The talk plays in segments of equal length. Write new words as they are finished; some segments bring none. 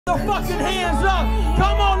the fucking hands up.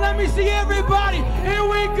 Come on, let me see everybody. Here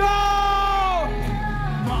we go.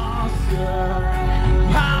 Monster,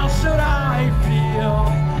 how should I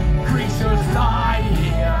feel? Creatures lie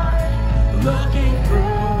here, looking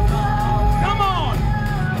through the... Come on.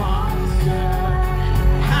 Monster,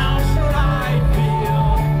 how should I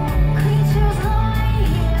feel? Creatures lie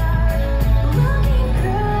here, looking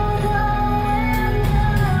through the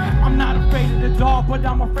window. I'm not afraid of the dark, but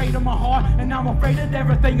I'm afraid of my heart. And I'm afraid that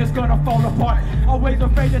everything is gonna fall apart. Always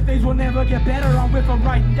afraid that things will never get better. I'm with them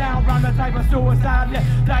writing down around the type of suicide.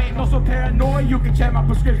 Diagnosed with paranoia, you can check my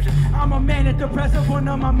prescription. I'm a manic depressive, one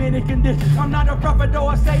of my many conditions. I'm not a prophet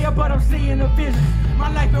or a sayer, but I'm seeing a vision. My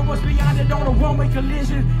life it was beyond it on a one-way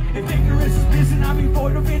collision. If ignorance is blizzing, I'll be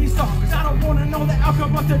void of any song. Cause I don't wanna know the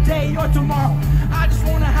outcome of today or tomorrow. I just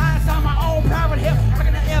wanna hide inside my own private hell. How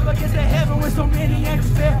can I ever get to heaven with so many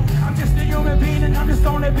angels there? I'm just a human being and I'm just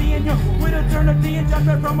only being you. With eternity and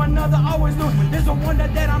judgment from another, always new. There's a wonder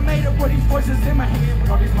that I made it with these voices in my head. With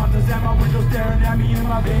all these monsters at my window staring at me in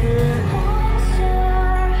my bed.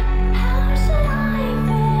 How should I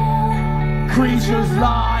feel? Creatures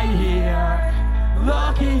lie here,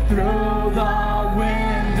 looking through the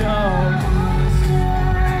window.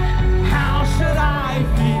 How should I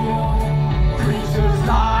feel? Creatures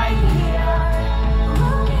lie here,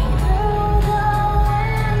 looking through the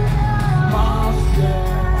window. Monster,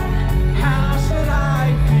 how should I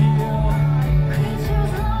feel?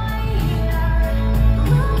 Creatures lie here,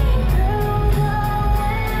 looking through the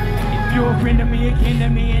window. If you're a friend of me, akin to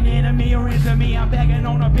me, an enemy or into me, I'm begging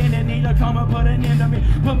on a bended knee to come and put an end to me.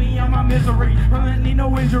 Put me on my misery, permanently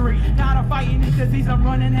no injury. Tired of fighting this disease, I'm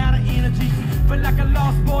running out of energy. But like a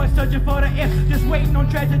lost boy searching for the answer, just waiting on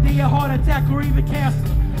tragedy, a heart attack, or even cancer.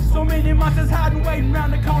 So many monsters hiding, waiting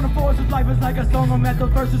around the corner for us. This life is like a song, I'm at the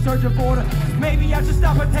verse and searching for it. Maybe I should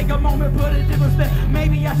stop and take a moment, put a different step.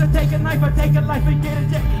 Maybe I should take a knife or take a life and get a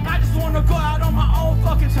jet. I just wanna go out on my own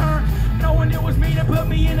fucking turn, knowing it was me that put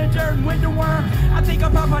me in the dirt and went to worm. I think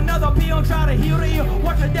I'll pop another pill and try to heal the ill.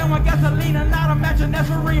 Watch it down with gasoline and not imagine that's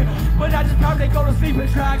for real. But I just probably go to sleep and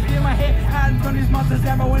try to clear my head, hiding from these monsters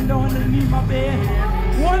at my window underneath my bed.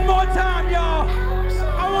 One more time, y'all.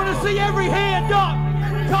 I wanna see every hand up.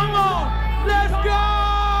 Come on, let's go!